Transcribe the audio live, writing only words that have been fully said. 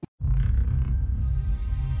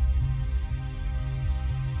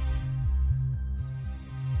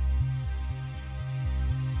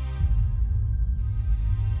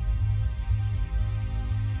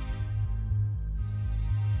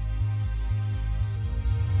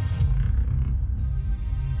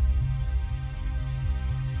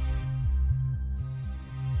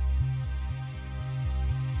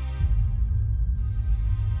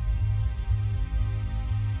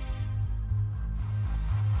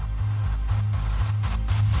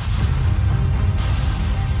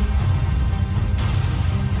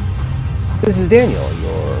This is Daniel,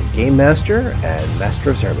 your Game Master and Master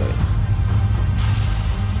of Ceremony.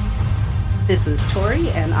 This is Tori,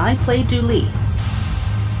 and I play Dooley.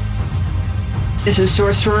 This is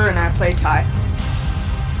Sorcerer, and I play Ty.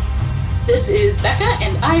 This is Becca,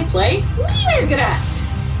 and I play Meergrat.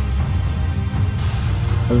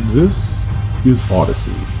 And this is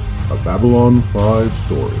Odyssey, a Babylon 5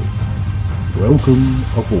 story. Welcome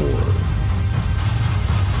aboard.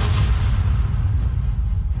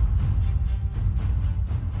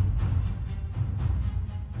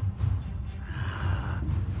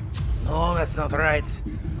 No, that's not right.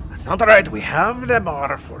 That's not right. We have the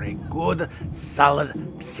bar for a good,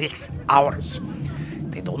 solid 6 hours.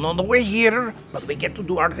 They don't know the way here, but we get to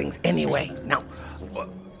do our things anyway. Now,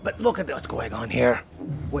 but look at what's going on here.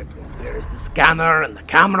 Where is the scanner and the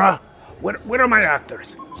camera? Where are my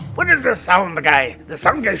actors? Where is the sound guy? The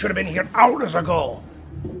sound guy should have been here hours ago.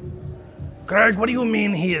 Greg, what do you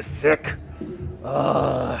mean he is sick?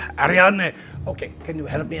 Ariadne, okay, can you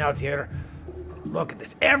help me out here? Look at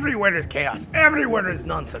this. Everywhere is chaos. Everywhere is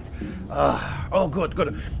nonsense.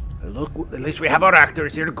 Good. Look, at least we have our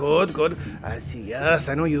actors here. Good. I see. Yes,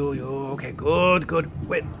 I know you. Okay, good.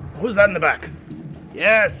 Wait, who's that in the back?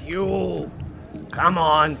 Yes, you. Come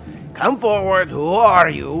on. Come forward. Who are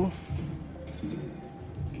you?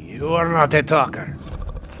 You are not a talker.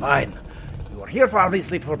 Fine. You are here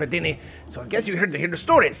obviously for Bedini, so I guess you're here to hear the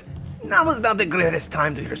stories. Now is not the greatest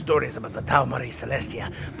time to hear stories about the Tau Marie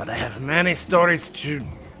Celestia, but I have many stories to...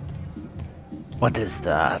 What is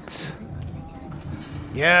that?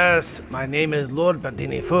 Yes, my name is Lord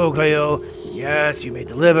Bedini Foglio. Yes, you may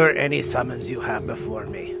deliver any summons you have before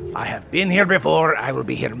me. I have been here before, I will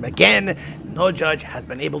be here again. No judge has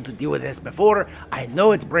been able to deal with this before. I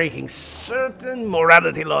know it's breaking certain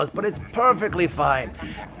morality laws, but it's perfectly fine.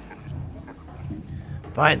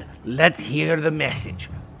 Fine, let's hear the message.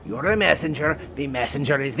 You're the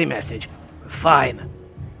messenger is the message. Fine,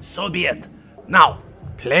 so be it. Now,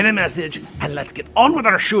 play the message, and let's get on with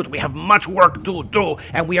our shoot. We have much work to do,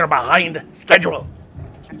 and we are behind schedule.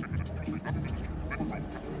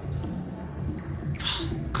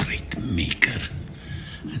 Great maker.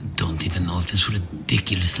 I don't even know if this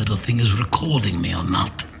ridiculous little thing is recording me or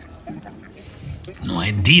not. No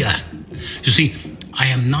idea. You see, I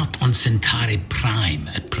am not on Centauri Prime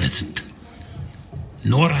at present.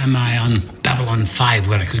 Nor am I on Babylon 5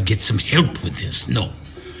 where I could get some help with this. No,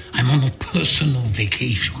 I'm on a personal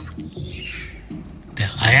vacation. There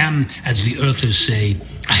I am, as the Earthers say,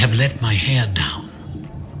 I have let my hair down.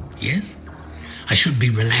 Yes? I should be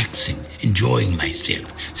relaxing, enjoying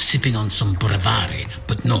myself, sipping on some brevari,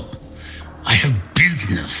 but no. I have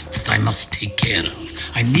business that I must take care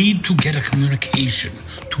of. I need to get a communication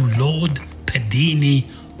to Lord Bedini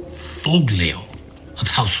Foglio of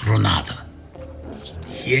House Ronada.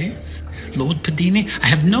 Yes, Lord Bedini, I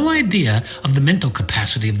have no idea of the mental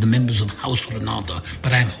capacity of the members of House Ronada,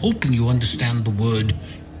 but I am hoping you understand the word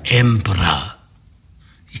Emperor.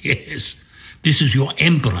 Yes, this is your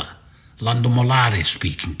Emperor, Lando Molare,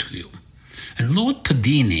 speaking to you. And Lord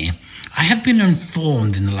Bedini, I have been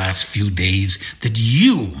informed in the last few days that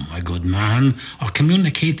you, my good man, are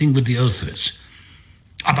communicating with the Earthers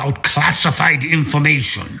about classified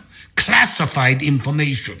information. Classified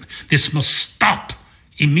information. This must stop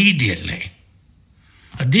immediately.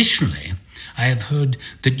 Additionally, I have heard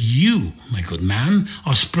that you, my good man,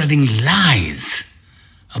 are spreading lies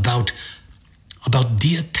about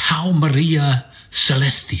dear Tau Maria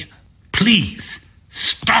Celestia. Please,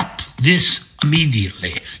 stop this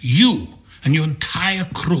immediately. You and your entire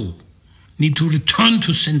crew need to return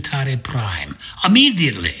to Centauri Prime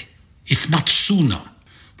immediately, if not sooner,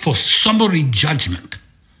 for summary judgment.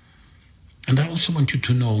 And I also want you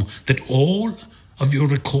to know that all of your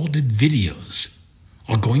recorded videos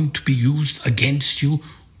are going to be used against you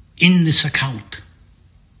in this account.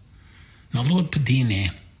 Now, Lord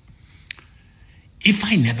Bedini, if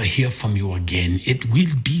I never hear from you again, it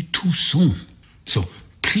will be too soon. So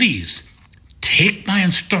please, take my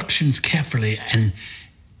instructions carefully and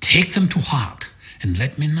take them to heart, and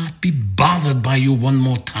let me not be bothered by you one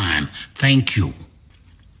more time. Thank you.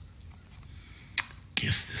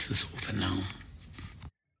 Guess this is over now.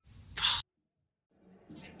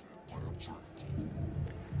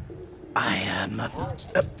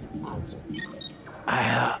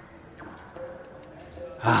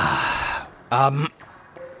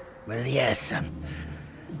 Well, yes,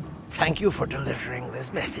 thank you for delivering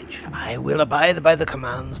this message. I will abide by the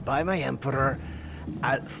commands by my Emperor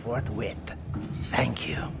forthwith. Thank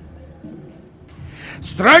you.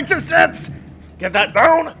 Strike the sets! Get that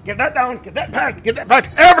down, get that down, get that packed, get that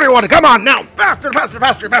packed. Everyone, come on now! Faster!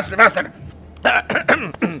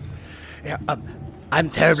 Yeah, I'm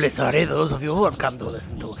terribly sorry, those of you who have come to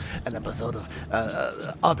listen to an episode of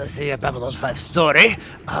Odyssey, a Babylon 5 story.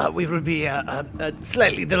 We will be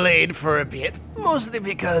slightly delayed for a bit, mostly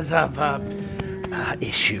because of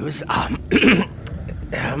issues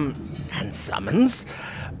and summons.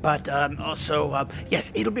 But also,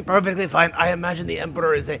 yes, it'll be perfectly fine. I imagine the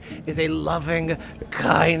Emperor is a loving,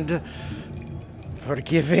 kind,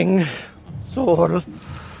 forgiving soul.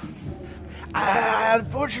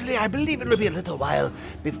 Unfortunately, I believe it'll be a little while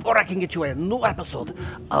before I can get you a new episode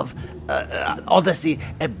of Odyssey,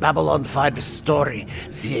 a Babylon 5 story,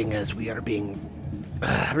 seeing as we are being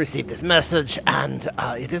received this message, and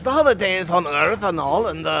it is the holidays on Earth and all,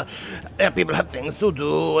 and people have things to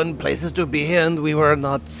do and places to be, and we were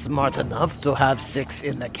not smart enough to have 6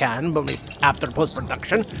 in the can after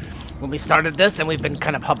post-production when we started this, and we've been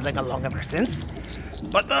kind of hobbling along ever since.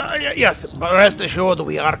 But yes, but rest assured,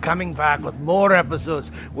 we are coming back with more episodes.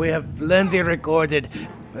 We have plenty recorded.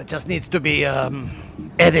 It just needs to be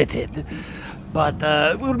edited. But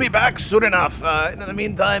we'll be back soon enough. In the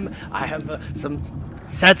meantime, I have some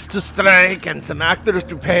sets to strike and some actors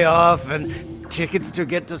to pay off and tickets to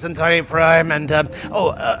get to Centauri Prime. And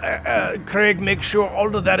Craig, make sure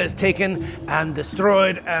all of that is taken and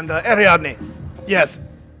destroyed. And Ariadne, yes,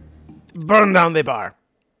 burn down the bar.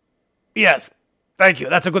 Yes. Thank you.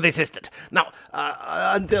 That's a good assistant. Now,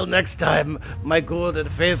 until next time, my good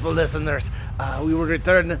and faithful listeners, we will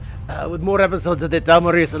return with more episodes of the Tau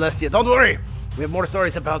Maria Celestia. Don't worry. We have more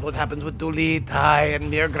stories about what happens with Dooley, Ty,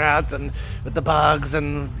 and Mirgrat, and with the bugs,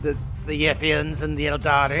 and the Yethians, and the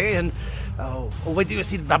Eldari, and... Oh, wait till you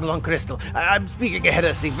see the Babylon Crystal. I'm speaking ahead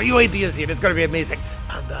of scene, but you wait till you see it. It's going to be amazing.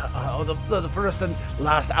 And the first and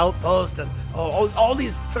last outpost, and all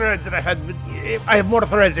these threads that I've had. I have more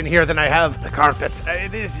threads in here than I have the carpets.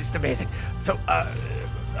 It is just amazing. So,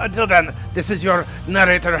 until then, this is your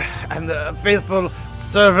narrator and the faithful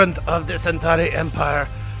servant of the Centauri Empire,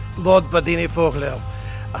 Lord Badini Foglio.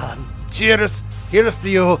 Cheers. Here's to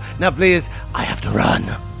you. Now, please, I have to run.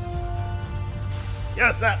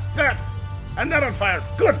 Yes, that. And that on fire.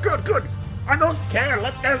 Good. I don't care.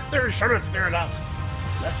 Let their insurance figure it out.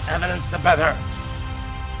 Less evidence, the better.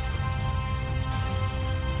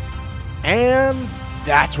 And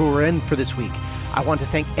that's where we're in for this week. I want to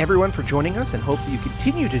thank everyone for joining us and hope that you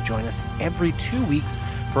continue to join us every 2 weeks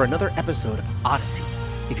for another episode of Odyssey.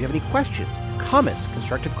 If you have any questions, comments,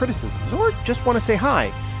 constructive criticisms, or just want to say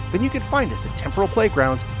hi, then you can find us at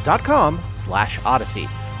temporalplaygrounds.com/Odyssey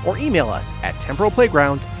or email us at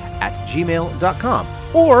temporalplaygrounds@gmail.com.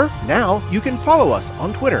 Or now you can follow us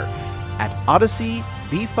on Twitter at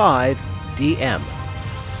OdysseyB5DM.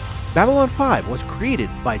 Babylon 5 was created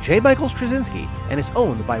by J. Michael Straczynski and is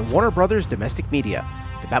owned by Warner Brothers Domestic Media.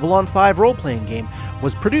 The Babylon 5 role-playing game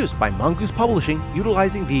was produced by Mongoose Publishing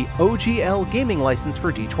utilizing the OGL gaming license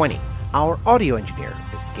for D20. Our audio engineer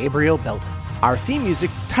is Gabriel Belden. Our theme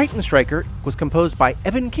music, Titan Striker, was composed by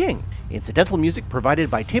Evan King. Incidental music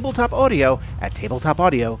provided by Tabletop Audio at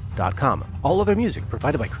tabletopaudio.com. All other music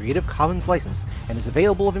provided by Creative Commons license and is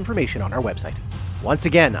available of information on our website. Once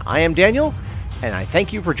again, I am Daniel, and I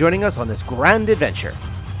thank you for joining us on this grand adventure.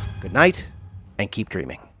 Good night, and keep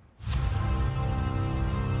dreaming.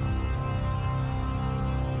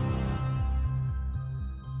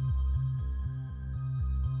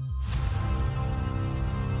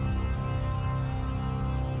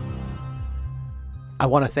 I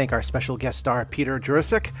want to thank our special guest star, Peter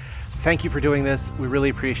Jurasik. Thank you for doing this. We really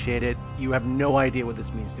appreciate it. You have no idea what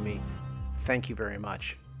this means to me. Thank you very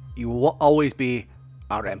much. You will always be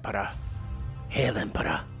our Emperor. Hail,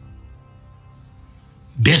 Emperor.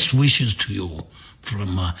 Best wishes to you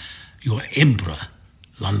from your Emperor,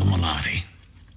 Lando Malari.